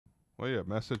Well, yeah,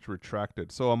 message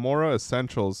retracted. So Amora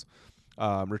Essentials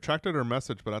retracted her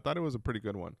message, but I thought it was a pretty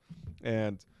good one.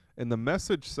 And the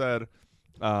message said,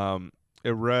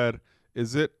 it read,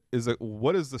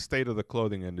 what is the state of the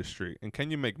clothing industry, and can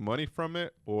you make money from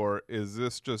it, or is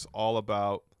this just all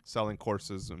about selling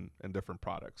courses and different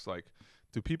products? Like,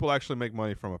 do people actually make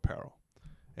money from apparel?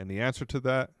 And the answer to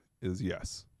that is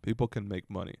yes. People can make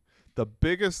money. The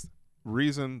biggest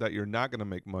reason that you're not going to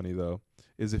make money, though,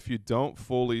 is if you don't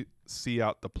fully see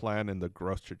out the plan and the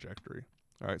growth trajectory.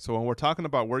 All right. So when we're talking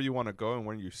about where you want to go and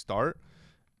when you start,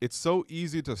 it's so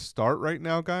easy to start right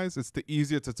now, guys. It's the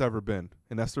easiest it's ever been.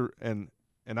 And that's and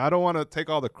I don't want to take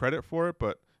all the credit for it,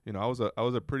 but you know, I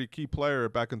was a pretty key player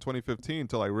back in 2015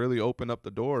 till I really opened up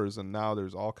the doors, and now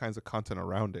there's all kinds of content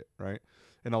around it, right?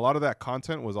 And a lot of that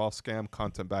content was all scam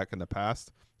content back in the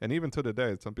past. And even to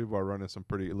today, some people are running some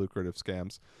pretty lucrative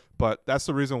scams. But that's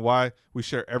the reason why we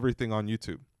share everything on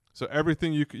YouTube. So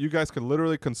everything you guys can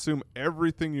literally consume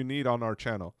everything you need on our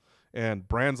channel. And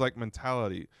brands like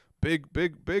Mentality, big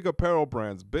apparel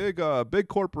brands, big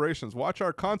corporations watch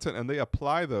our content and they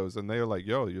apply those, and they're like,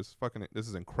 yo, this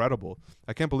is incredible.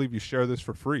 I can't believe you share this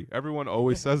for free. Everyone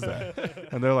always says that.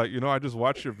 And they're like, I just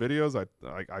watched your videos.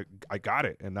 I got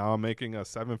it. And now I'm making a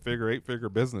 7-figure, 8-figure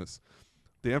business.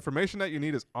 The information that you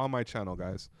need is on my channel,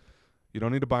 guys. You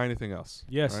don't need to buy anything else.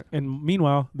 Yes. Right? And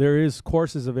meanwhile, there is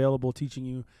courses available teaching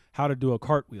you how to do a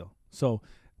cartwheel. So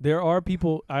there are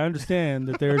people, I understand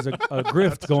that there's a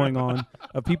grift going on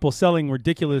of people selling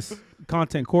ridiculous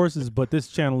content courses, but this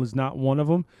channel is not one of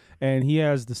them. And he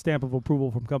has the stamp of approval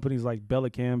from companies like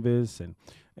Bella Canvas and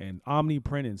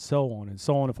Omniprint and so on and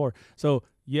so forth. So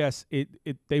yes,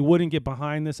 they wouldn't get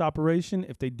behind this operation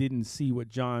if they didn't see what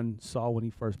John saw when he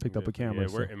first picked up a camera.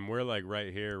 Yeah, we're like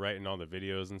right here writing all the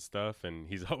videos and stuff, and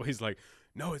he's always like,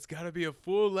 no, it's got to be a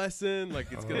full lesson. Like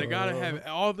they got to have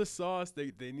all the sauce.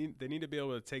 They need to be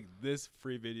able to take this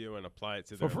free video and apply it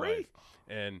to their life.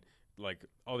 And like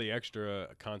all the extra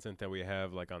content that we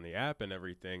have like on the app and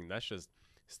everything, that's just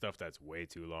stuff that's way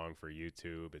too long for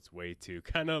YouTube. It's way too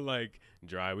kind of like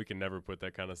dry. We can never put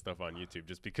that kind of stuff on YouTube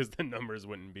just because the numbers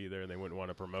wouldn't be there and they wouldn't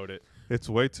want to promote it. It's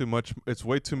way too much. It's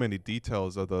way too many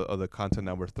details of the content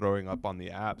that we're throwing up on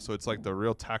the app. So it's like the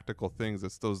real tactical things.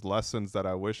 It's those lessons that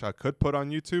I wish I could put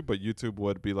on YouTube, but YouTube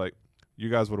would be like, you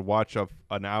guys would watch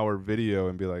an hour video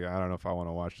and be like, I don't know if I want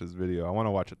to watch this video. I want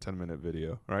to watch a 10-minute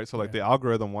video, right? So like the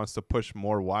algorithm wants to push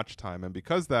more watch time, and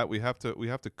because that we have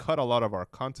to cut a lot of our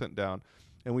content down.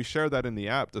 And we share that in the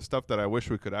app, the stuff that I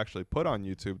wish we could actually put on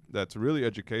YouTube that's really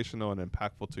educational and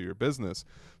impactful to your business.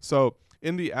 So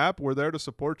in the app, we're there to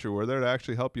support you. We're there to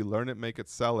actually help you learn it, make it,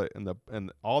 sell it.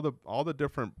 And all the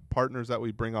different partners that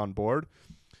we bring on board,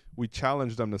 we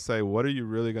challenge them to say, what are you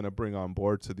really going to bring on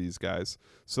board to these guys?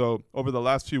 So over the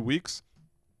last few weeks,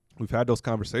 we've had those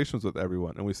conversations with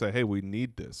everyone, and we say, hey, we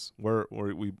need this.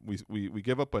 We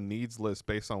give up a needs list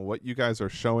based on what you guys are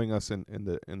showing us in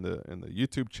the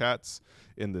YouTube chats,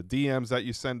 in the DMs that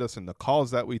you send us, in the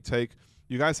calls that we take.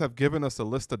 You guys have given us a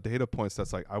list of data points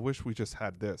that's like, I wish we just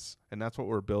had this, and that's what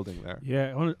we're building there.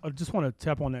 Yeah, I just want to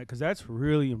tap on that because that's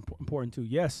really important too.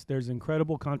 Yes, there's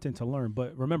incredible content to learn,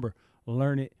 but remember,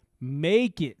 learn it,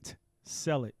 make it,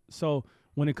 sell it. So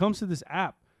when it comes to this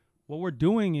app, what we're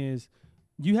doing is,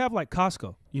 you have like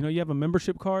Costco, you have a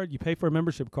membership card, you pay for a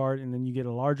membership card, and then you get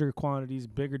a larger quantities,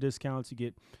 bigger discounts, you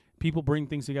get people bring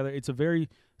things together. It's a very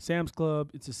Sam's Club.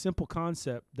 It's a simple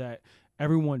concept that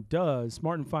everyone does,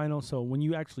 smart and final. So when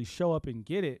you actually show up and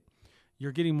get it,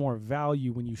 you're getting more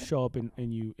value when you show up and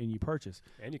you purchase.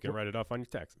 And you can write it off on your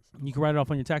taxes. You can write it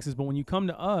off on your taxes, but when you come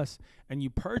to us and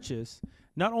you purchase,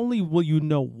 not only will you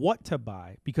know what to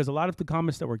buy, because a lot of the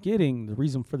comments that we're getting, the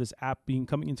reason for this app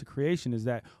coming into creation is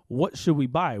that what should we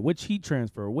buy? Which heat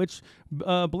transfer? Which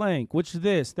blank? Which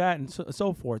this, that, and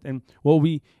so forth. And what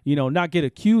we, not get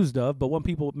accused of, but when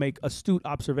people make astute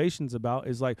observations about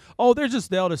is like, oh, they're just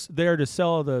there to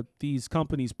sell these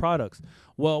companies' products.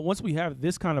 Well, once we have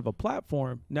this kind of a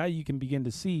platform, now you can begin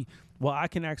to see, well, I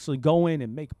can actually go in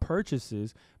and make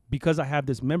purchases because I have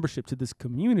this membership to this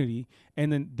community, and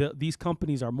then these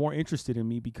companies are more interested in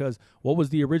me because what was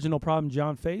the original problem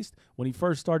John faced when he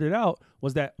first started out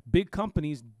was that big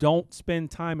companies don't spend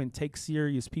time and take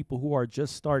serious people who are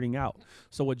just starting out.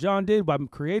 So what John did by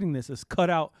creating this is cut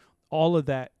out all of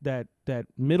that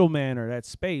middleman or that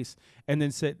space, and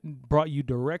then brought you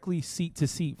directly seat to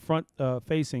seat, front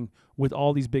facing with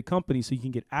all these big companies, so you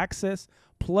can get access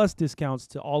plus discounts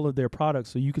to all of their products,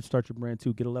 so you can start your brand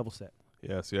too, get a level set.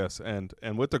 Yes, yes. And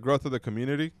with the growth of the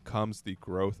community comes the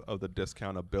growth of the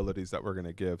discount abilities that we're going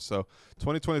to give. So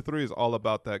 2023 is all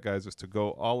about that, guys, is to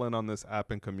go all in on this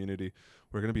app and community.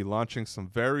 We're going to be launching some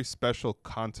very special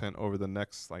content over the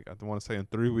next, like, I want to say in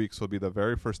 3 weeks will be the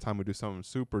very first time we do something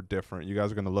super different. You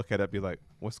guys are going to look at it and be like,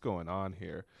 what's going on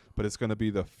here? But it's going to be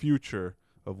the future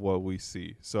of what we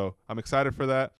see. So I'm excited for that.